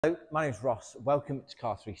Hello, my name is Ross. Welcome to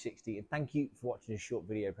Car 360 and thank you for watching this short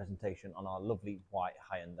video presentation on our lovely white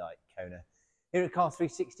Hyundai Kona. Here at Car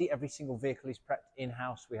 360, every single vehicle is prepped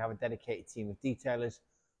in-house. We have a dedicated team of detailers,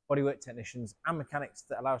 bodywork technicians and mechanics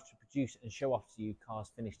that allow us to produce and show off to you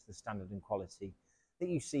cars finished to the standard and quality that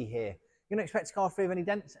you see here. You're going to expect a car free of any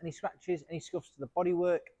dents, any scratches, any scuffs to the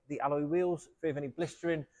bodywork, the alloy wheels, free of any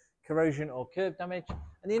blistering, corrosion or curb damage,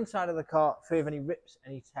 and the inside of the car free of any rips,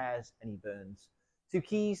 any tears, any burns. 2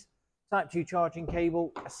 keys, Type 2 charging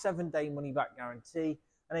cable, a 7-day money-back guarantee,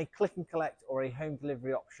 and a click and collect or a home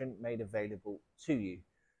delivery option made available to you.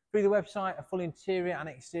 Through the website, a full interior and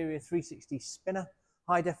exterior 360 spinner,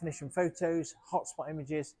 high-definition photos, hotspot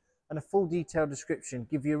images, and a full detailed description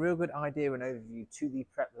give you a real good idea and overview to the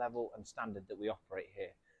prep level and standard that we operate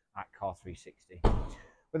here at Car 360.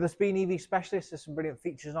 With us being EV specialists, there's some brilliant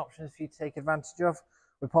features and options for you to take advantage of.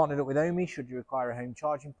 We're partnered up with Omi should you require a home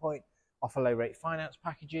charging point, offer low rate finance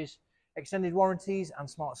packages, extended warranties and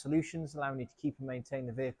smart solutions allowing you to keep and maintain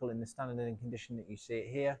the vehicle in the standard and condition that you see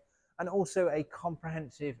it here, and also a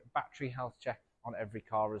comprehensive battery health check on every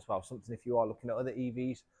car as well. Something if you are looking at other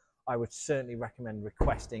EVs, I would certainly recommend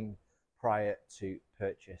requesting prior to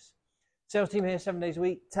purchase. Sales team here 7 days a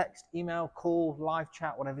week, text, email, call, live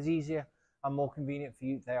chat, whatever's easier and more convenient for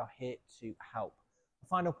you, they are here to help. A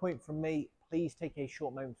final point from me, please take a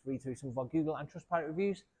short moment to read through some of our Google and Trustpilot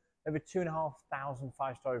reviews. Over 2,500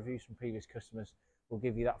 5-star reviews from previous customers will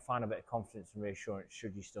give you that final bit of confidence and reassurance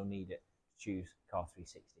should you still need it to choose Car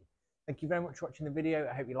 360. Thank you very much for watching the video.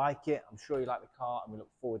 I hope you like it. I'm sure you like the car and we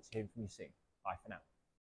look forward to hearing from you soon. Bye for now.